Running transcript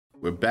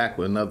We're back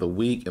with another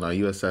week in our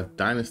USF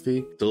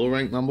Dynasty. Still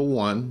ranked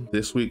 #1.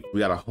 This week we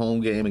got a home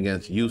game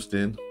against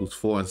Houston, who's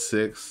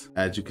 4-6.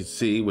 As you can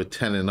see, we're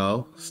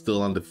 10-0,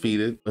 still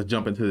undefeated. Let's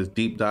jump into this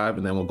deep dive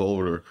and then we'll go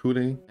over the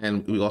recruiting.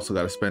 And we also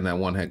got to spend that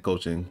one head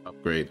coaching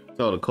upgrade.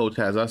 So the coach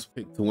has us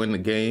picked to win the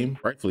game.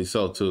 Rightfully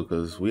so too,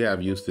 because we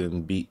have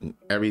Houston beaten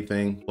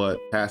everything but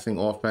passing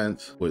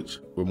offense, which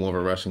we're more of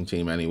a rushing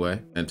team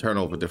anyway, and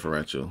turnover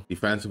differential.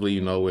 Defensively,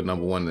 you know, we're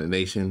 #1 in the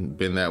nation,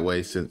 been that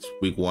way since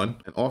week 1.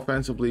 And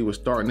offensively, we're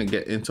starting to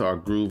get into our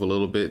groove a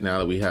little bit now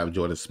that we have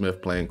Jordan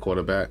Smith playing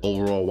quarterback.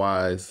 Overall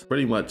wise,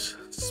 pretty much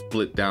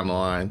split down the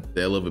line.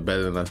 They're a little bit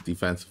better than us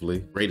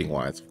defensively. Rating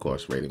wise, of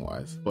course, rating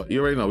wise. But you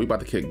already know we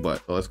about to kick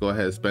butt. So let's go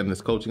ahead and spend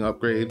this coaching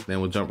upgrade,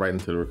 then we'll jump right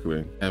into the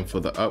recruiting. And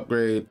for the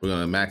upgrade, we're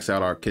gonna max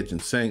out our kitchen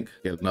sink,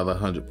 get another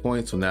 100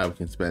 points. So now we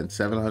can spend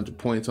 700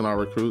 points on our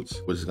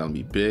recruits, which is gonna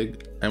be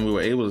big. And we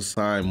were able to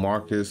sign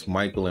Marcus,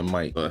 Michael, and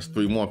Mike. So that's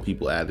 3 more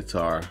people added to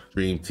our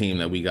dream team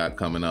that we got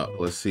coming up.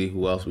 Let's see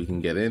who else we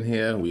can get in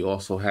here. We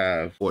also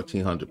have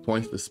 1,400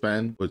 points to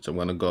spend, which I'm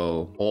gonna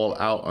go all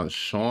out on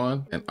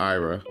Sean and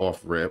Ira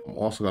off rip. I'm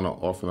also gonna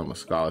offer them a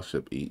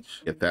scholarship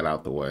each. Get that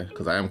out the way,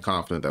 because I am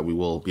confident that we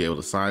will be able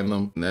to sign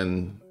them. And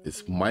then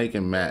it's Mike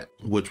and Matt,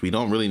 which we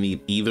don't really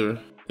need either.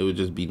 It would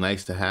just be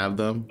nice to have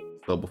them.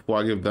 So before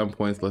I give them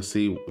points, let's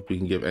see if we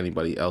can give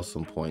anybody else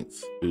some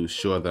points to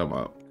shore them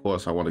up. Of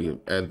course, I want to give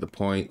Ed the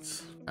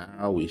points.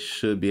 Now we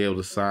should be able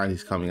to sign.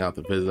 He's coming out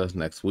to visit us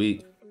next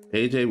week.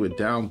 AJ, we're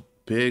down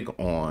big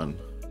on,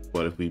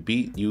 but if we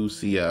beat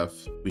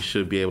UCF, we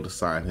should be able to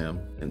sign him.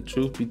 And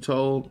truth be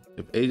told,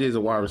 if AJ's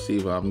a wide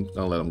receiver, I'm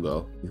gonna let him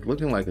go. He's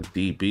looking like a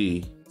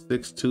DB,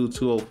 6'2",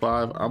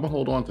 205. I'm gonna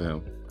hold on to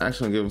him.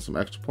 Actually, I'm gonna give him some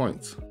extra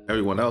points.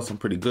 Everyone else I'm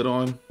pretty good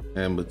on.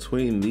 And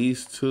between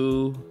these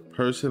two,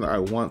 person I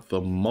want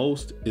the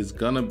most is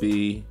gonna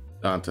be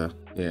Dante.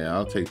 Yeah,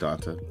 I'll take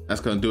Dante.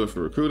 That's gonna do it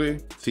for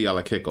recruiting. See y'all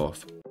at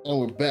kickoff. And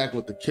we're back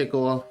with the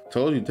kickoff.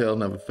 Told you tails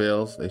never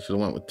fails. They should have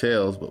went with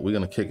tails, but we're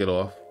gonna kick it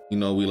off. You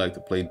know we like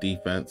to play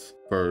defense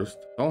first.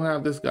 Don't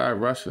have this guy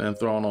rushing and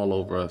throwing all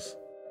over us.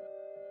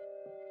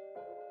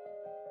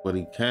 But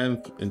he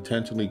can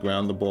intentionally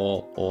ground the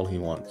ball all he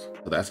wants.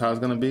 So that's how it's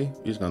gonna be.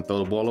 You're just gonna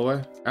throw the ball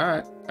away? All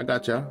right, I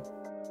got y'all.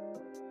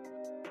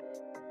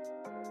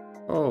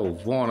 Oh,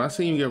 Vaughn, I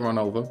seen you get run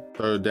over.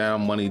 3rd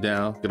down, money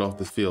down. Get off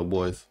this field,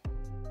 boys.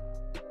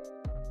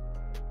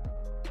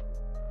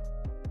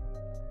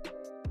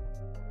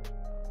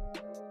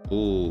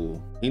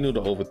 Ooh, he knew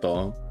to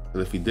overthrow him.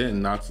 Because if he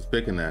didn't, Knox was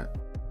picking that.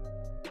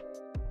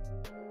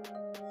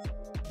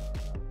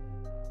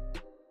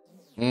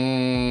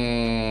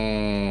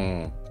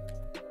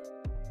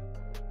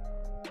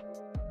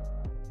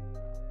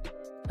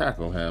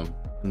 Tackle him.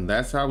 And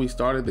that's how we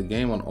started the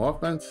game on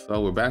offense.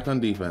 So we're back on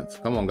defense.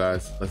 Come on,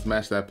 guys. Let's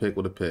match that pick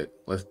with a pick.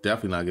 Let's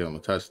definitely not give them a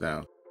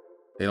touchdown.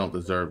 They don't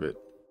deserve it.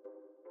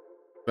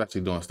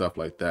 Especially doing stuff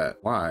like that.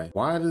 Why?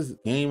 Why does the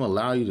game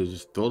allow you to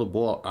just throw the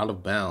ball out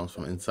of bounds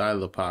from inside of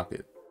the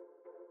pocket?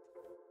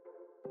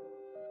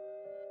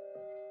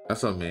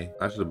 That's on me.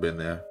 I should have been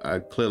there. I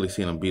clearly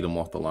seen him beat him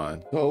off the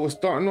line. So we're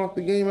starting off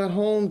the game at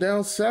home,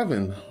 down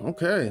 7.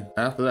 Okay.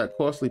 After that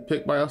costly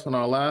pick by us on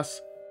our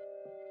last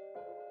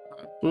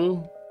time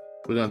through,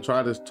 we're gonna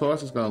try this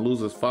toss. It's gonna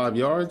lose us 5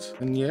 yards.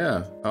 And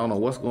yeah, I don't know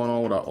what's going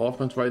on with our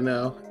offense right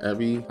now.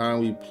 Every time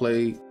we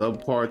play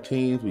subpar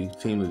teams, we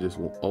seem to just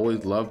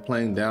always love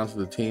playing down to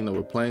the team that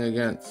we're playing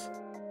against.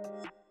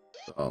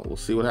 So we'll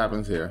see what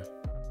happens here.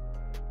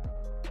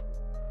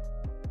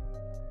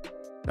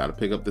 Gotta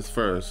pick up this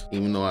first.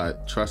 Even though I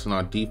trust in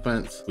our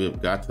defense, we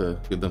have got to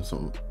give them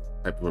some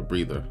type of a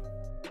breather.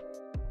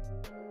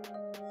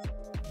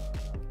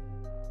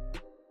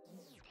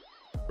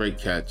 Great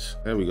catch.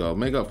 There we go.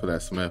 Make up for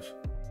that, Smith.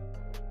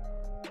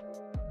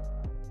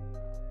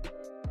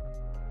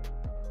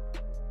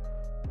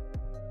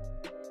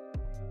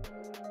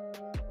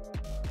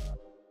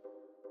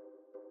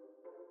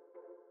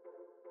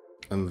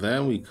 And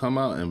then we come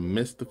out and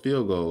miss the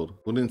field goal.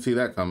 Who didn't see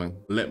that coming?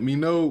 Let me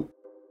know.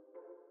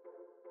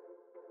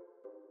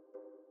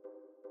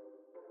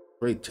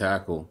 Great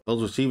tackle.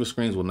 Those receiver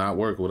screens will not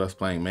work with us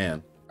playing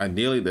man.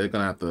 Ideally, they're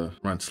gonna have to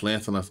run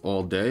slants on us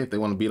all day if they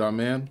want to beat our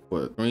man,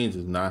 but screens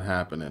is not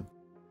happening.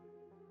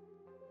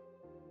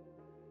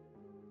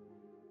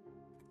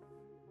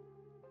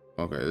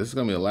 Okay, this is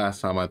gonna be the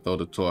last time I throw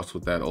the toss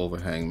with that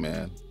overhang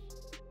man.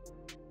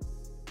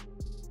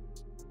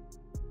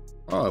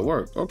 Oh, it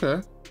worked. Okay,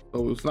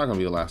 so it's not gonna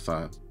be the last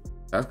time.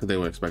 That's because they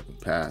were expecting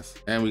pass.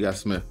 And we got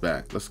Smith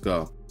back. Let's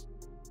go.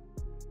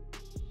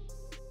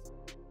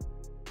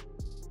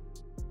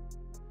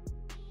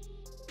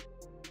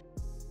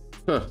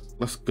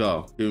 Let's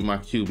go. Give me my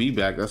QB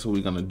back. That's what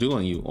we're gonna do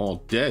on you all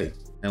day.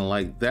 And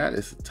like that,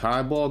 it's a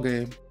tie ball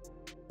game.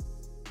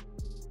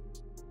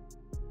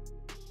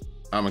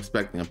 I'm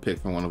expecting a pick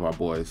from one of our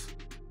boys.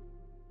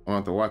 I'm gonna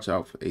have to watch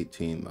out for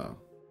 18 though.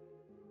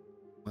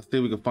 Let's see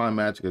if we can find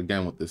magic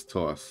again with this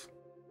toss.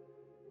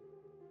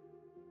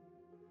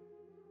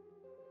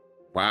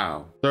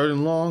 Wow. 3rd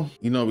and long.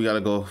 You know we gotta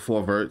go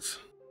 4 verts.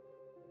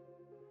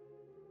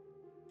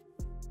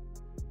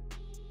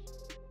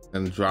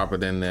 and drop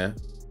it in there.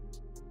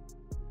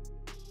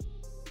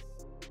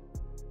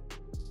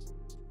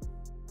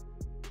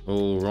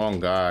 Oh, wrong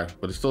guy,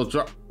 but it still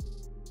dropped.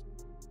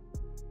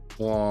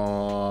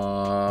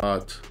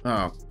 What?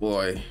 Oh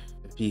boy.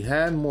 If he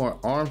had more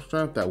arm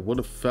strength, that would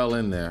have fell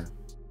in there.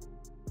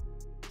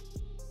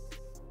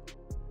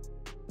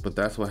 But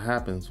that's what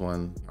happens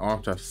when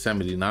arm strength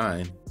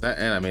 79.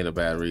 And I made a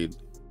bad read.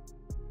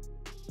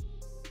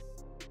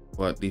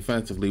 But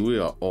defensively, we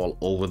are all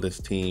over this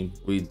team.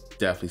 We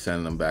definitely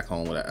sending them back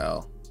home with an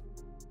L.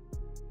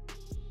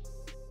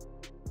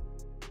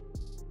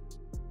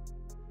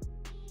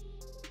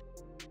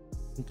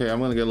 Okay,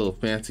 I'm gonna get a little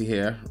fancy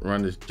here,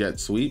 run this jet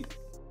sweep.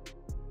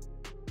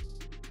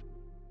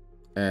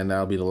 And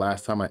that'll be the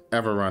last time I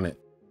ever run it.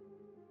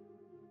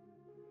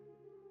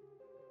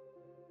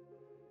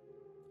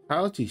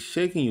 How is he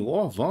shaking you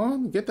off,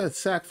 Vaughn? Get that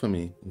sack for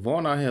me.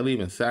 Vaughn out here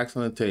leaving sacks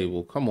on the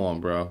table. Come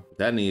on, bro.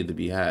 That needed to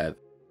be had.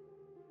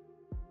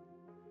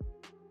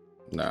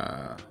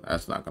 Nah,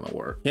 that's not gonna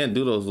work. Can't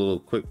do those little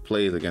quick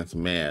plays against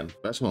man,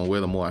 especially when we're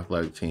the more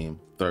athletic team.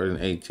 3rd and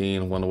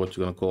 18, wonder what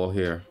you're gonna call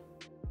here.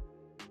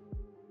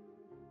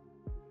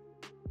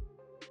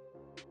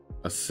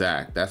 A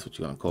sack, that's what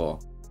you're gonna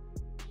call.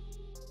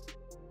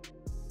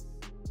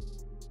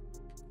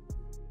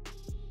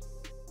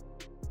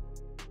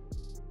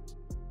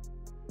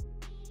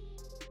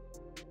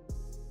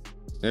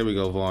 There we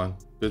go, Vaughn.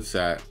 Good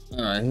sack.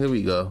 All right, here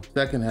we go.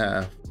 Second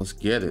half, let's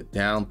get it.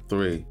 Down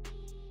 3.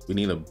 We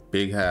need a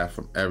big half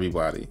from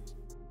everybody.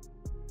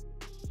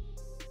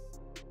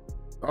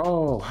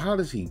 Oh, how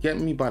does he get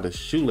me by the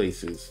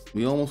shoelaces?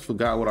 We almost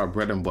forgot what our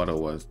bread and butter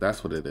was.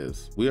 That's what it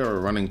is. We are a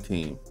running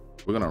team.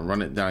 We're gonna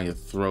run it down your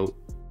throat.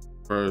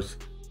 1st,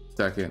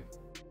 2nd,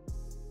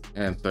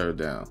 and 3rd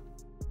down.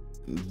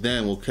 And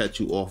then we'll catch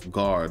you off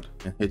guard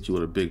and hit you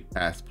with a big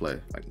pass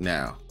play, like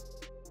now.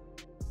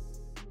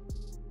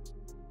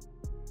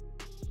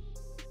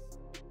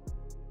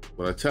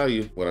 What I tell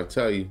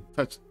you,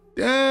 touch.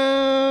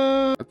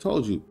 Yeah, I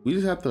told you, we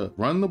just have to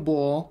run the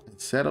ball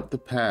and set up the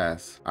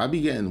pass. I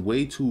be getting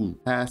way too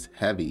pass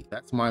heavy.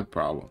 That's my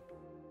problem.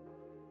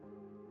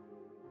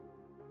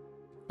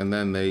 And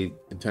then they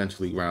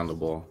intentionally ground the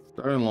ball.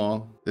 3rd and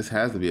long, this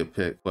has to be a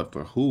pick, but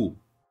for who?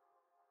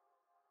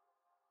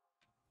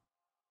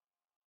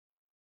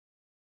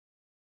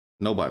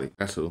 Nobody,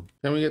 that's who.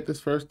 Can we get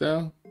this 1st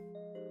down?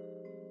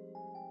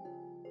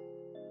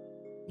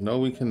 No,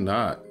 we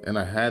cannot. And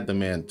I had the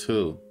man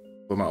too.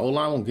 But my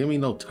O-line won't give me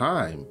no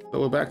time.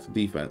 So we're back to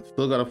defense.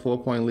 Still got a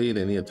 4-point lead.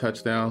 They need a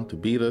touchdown to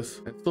beat us.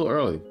 It's still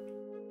early.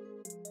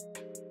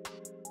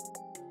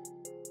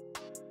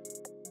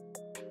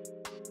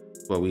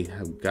 But we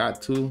have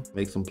got to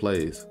make some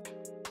plays.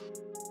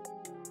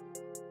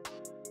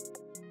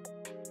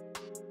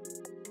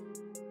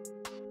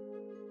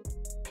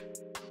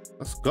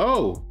 Let's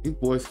go. These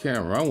boys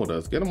can't run with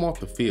us. Get them off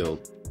the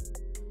field.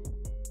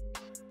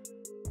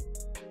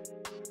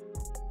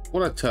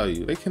 What I tell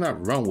you, they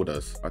cannot run with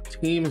us. Our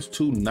team is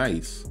too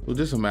nice. It was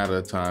just a matter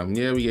of time.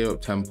 Yeah, we gave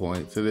up 10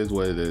 points. It is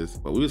what it is.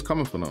 But we was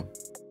coming for them.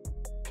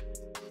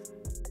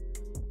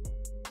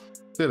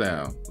 Sit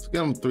down. Let's get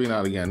them 3 and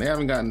out again. They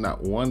haven't gotten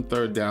not 1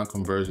 3rd down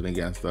conversion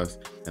against us,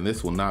 and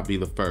this will not be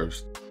the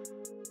first.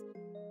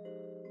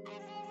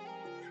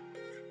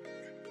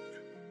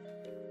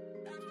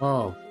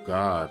 Oh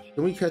God,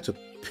 can we catch a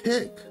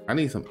pick? I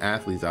need some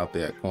athletes out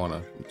there at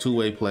corner.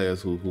 2-way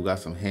players who got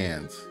some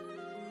hands.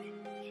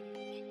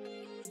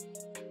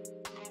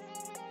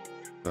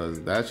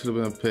 Because that should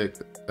have been a pick,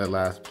 that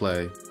last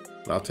play.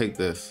 But I'll take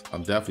this. I'll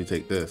definitely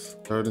take this.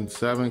 3rd and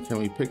 7. Can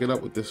we pick it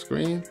up with this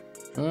screen?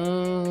 I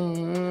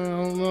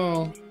don't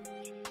know.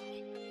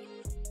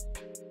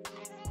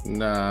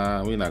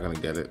 Nah, we're not going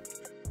to get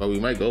it. But we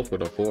might go for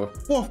the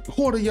 4th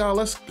quarter, y'all.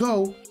 Let's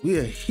go. We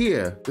are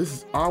here. This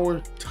is our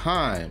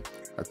time.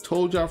 I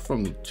told y'all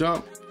from the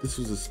jump, this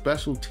was a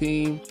special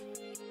team.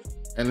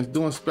 And it's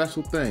doing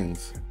special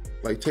things,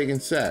 like taking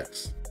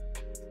sacks.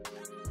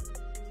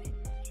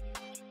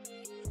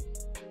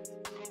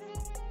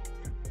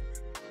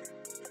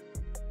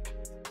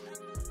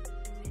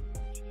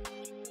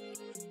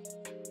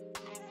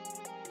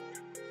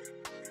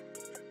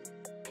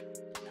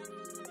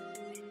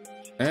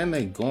 And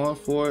they going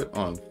for it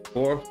on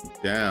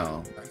 4th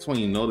down. That's when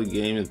you know the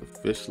game is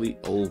officially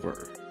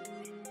over.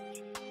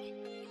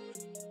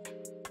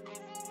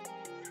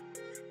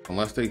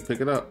 Unless they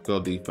pick it up. Go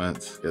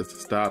defense. Gets to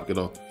stop, get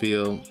off the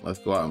field. Let's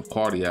go out and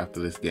party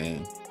after this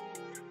game.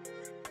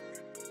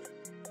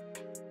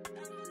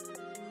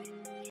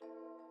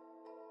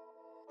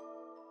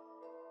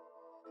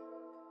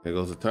 There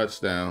goes a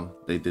touchdown.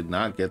 They did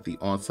not get the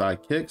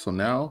onside kick, so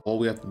now all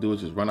we have to do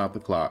is just run out the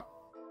clock.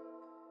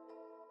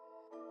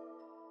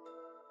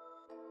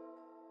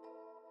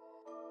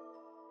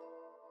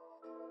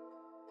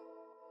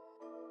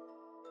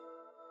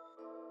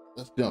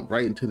 Let's jump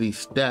right into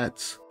these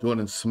stats.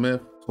 Jordan Smith,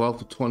 12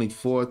 to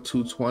 24,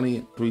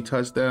 220, 3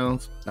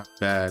 touchdowns. Not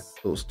bad.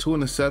 Those 2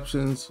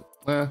 interceptions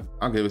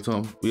I'll give it to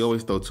him. We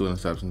always throw 2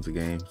 interceptions a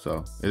game,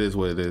 so it is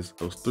what it is.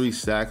 Those 3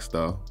 sacks,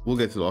 though. We'll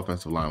get to the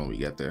offensive line when we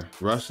get there.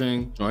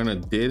 Rushing, Joyner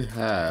did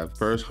have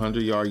first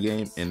 100-yard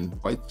game in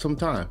quite some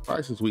time.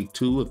 Probably since week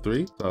 2 or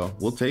 3, so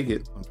we'll take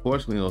it.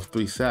 Unfortunately, those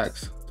 3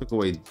 sacks took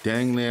away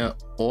dang near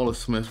all of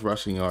Smith's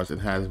rushing yards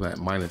and has him at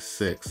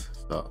 -6.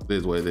 So it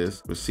is what it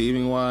is.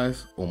 Receiving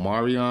wise,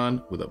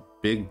 Omarion with a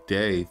big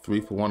day,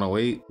 3 for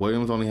 108.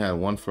 Williams only had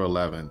 1 for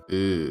 11.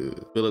 Ew.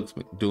 Phillips,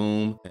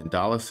 McDoom, and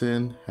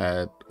Dollison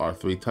had our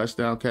 3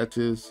 touchdown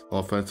catches.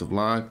 Offensive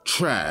line,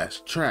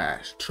 trash,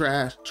 trash,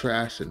 trash,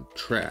 trash, and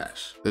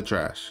trash. The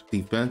trash.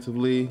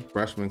 Defensively,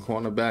 freshman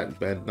cornerback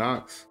Ben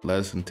Knox led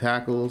us in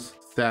tackles,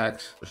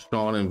 sacks.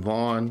 Sean and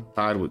Vaughn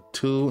tied with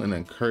 2, and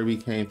then Kirby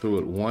came through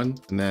with 1.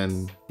 And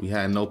then we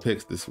had no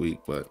picks this week,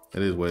 but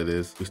it is what it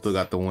is. We still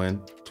got the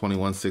win,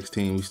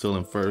 21-16. We still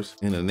in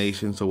first in the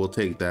nation, so we'll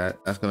take that.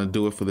 That's gonna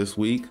do it for this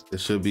week. There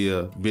should be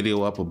a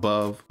video up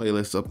above,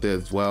 playlist up there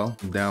as well.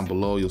 Down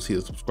below, you'll see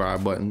the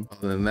subscribe button.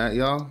 Other than that,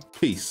 y'all,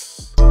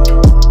 peace.